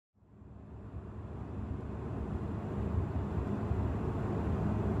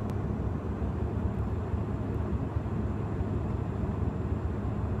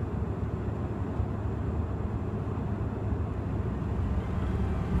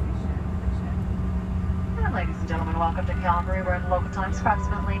Ladies and gentlemen, welcome to Calgary. We're in local times,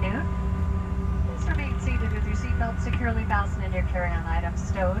 approximately noon. Please remain seated with your seatbelt securely fastened and your carry-on items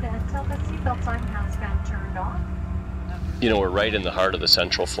stowed until the seatbelt sign has been turned on. You know, we're right in the heart of the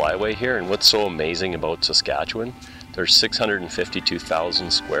Central Flyway here, and what's so amazing about Saskatchewan, there's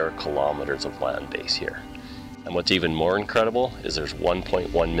 652,000 square kilometers of land base here. And what's even more incredible is there's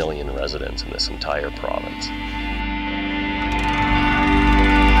 1.1 million residents in this entire province.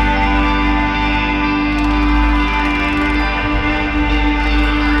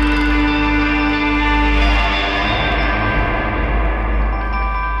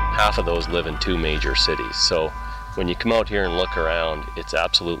 Half of those live in 2 major cities. So when you come out here and look around, it's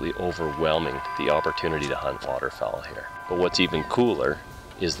absolutely overwhelming, the opportunity to hunt waterfowl here. But what's even cooler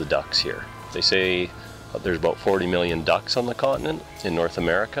is the ducks here. They say there's about 40 million ducks on the continent in North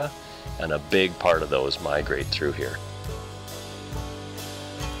America, and a big part of those migrate through here.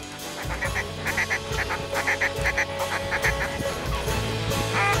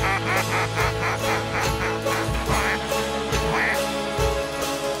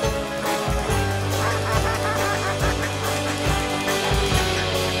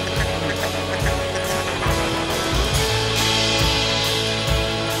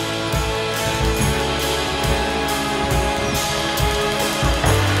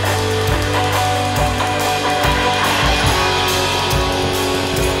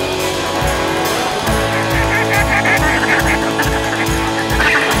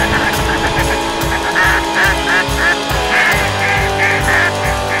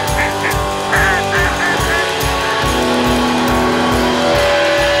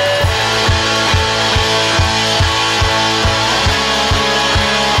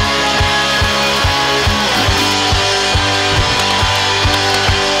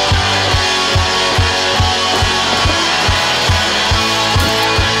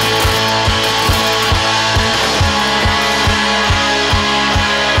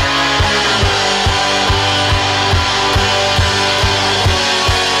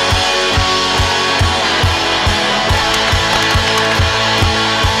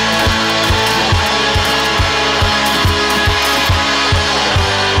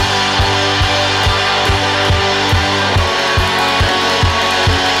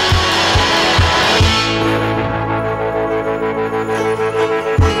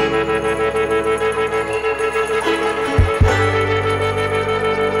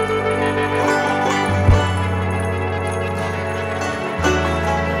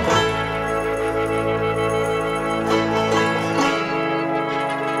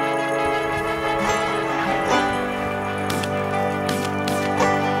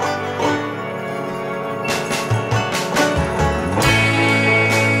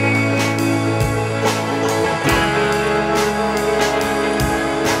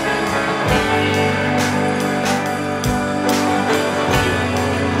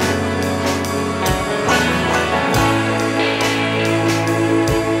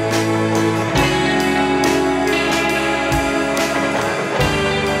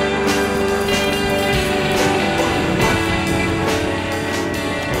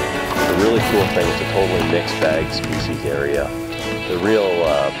 Cool thing, it's a totally mixed bag species area. The real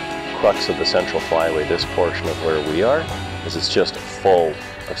crux of the Central Flyway, this portion of where we are, is it's just full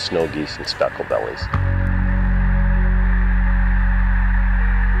of snow geese and speckle bellies.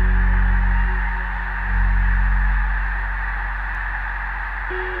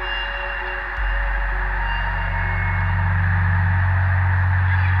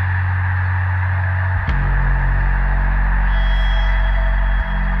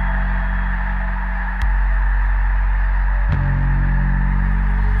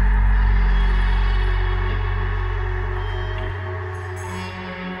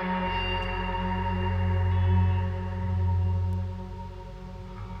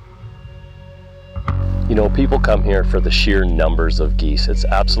 You know, people come here for the sheer numbers of geese. It's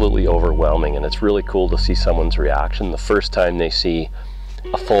absolutely overwhelming, and it's really cool to see someone's reaction the first time they see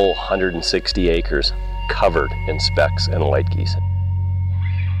a full 160 acres covered in specks and white geese.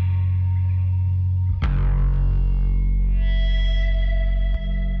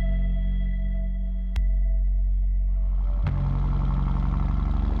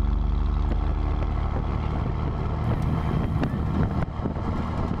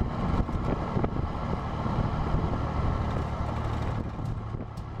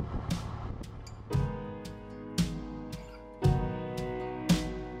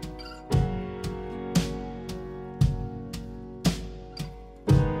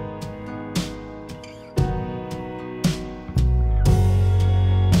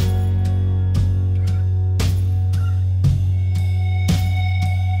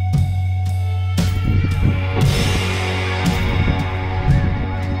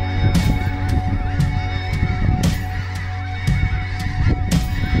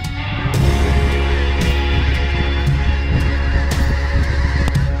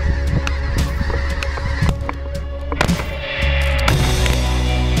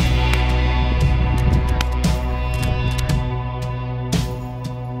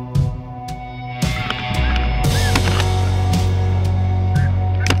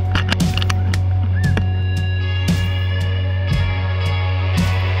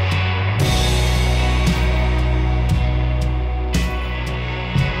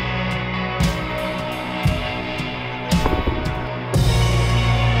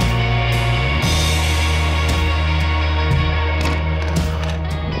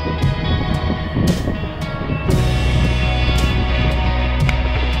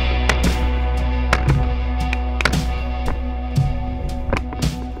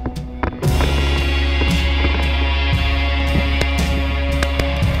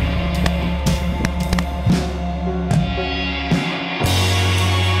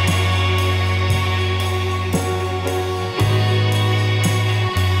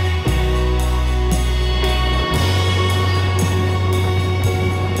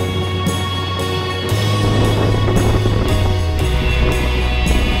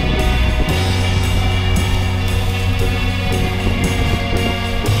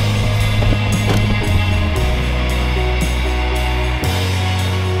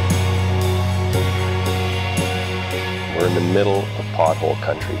 middle of pothole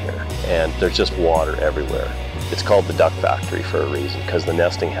country here, and there's just water everywhere. It's called the duck factory for a reason, because the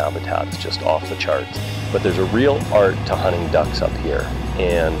nesting habitat is just off the charts. But there's a real art to hunting ducks up here,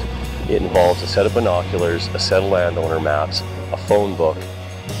 and it involves a set of binoculars, a set of landowner maps, a phone book,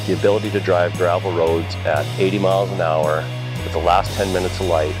 the ability to drive gravel roads at 80 miles an hour with the last 10 minutes of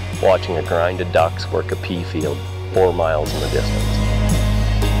light, watching a grind of ducks work a pea field 4 miles in the distance.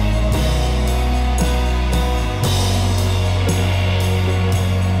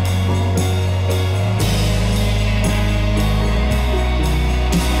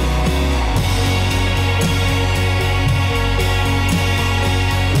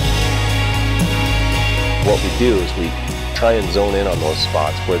 What we do is we try and zone in on those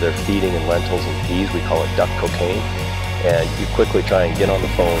spots where they're feeding in lentils and peas. We call it duck cocaine. And you quickly try and get on the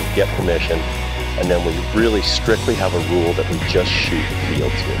phone, get permission, and then we really strictly have a rule that we just shoot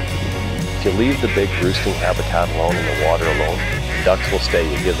fields here. If you leave the big roosting habitat alone and the water alone, ducks will stay.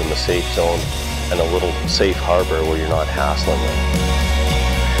 You give them a safe zone and a little safe harbor where you're not hassling them.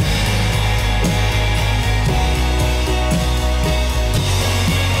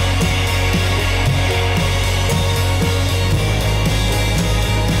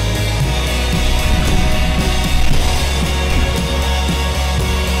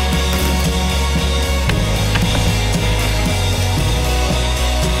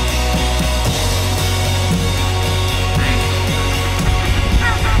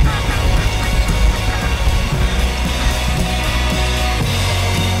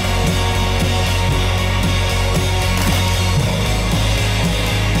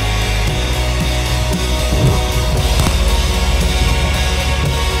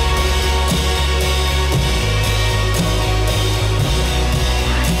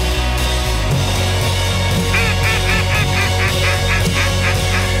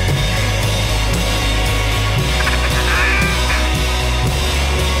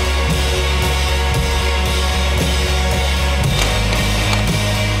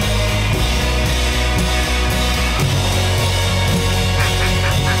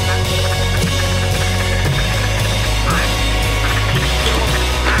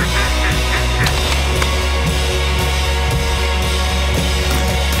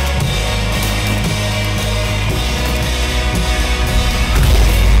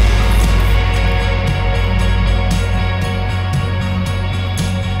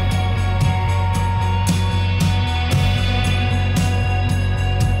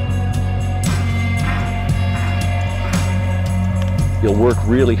 You'll work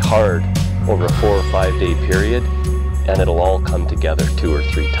really hard over a 4 or 5 day period, and it'll all come together 2 or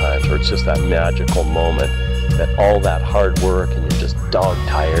 3 times, where it's just that magical moment that all that hard work and you're just dog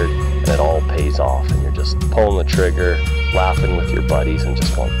tired and it all pays off, and you're just pulling the trigger, laughing with your buddies and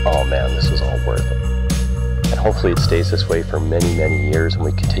just going, oh man, this was all worth it. And hopefully it stays this way for many, many years, and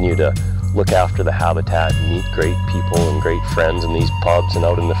we continue to look after the habitat and meet great people and great friends in these pubs and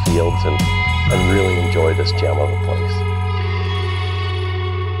out in the fields, and really enjoy this gem of a place.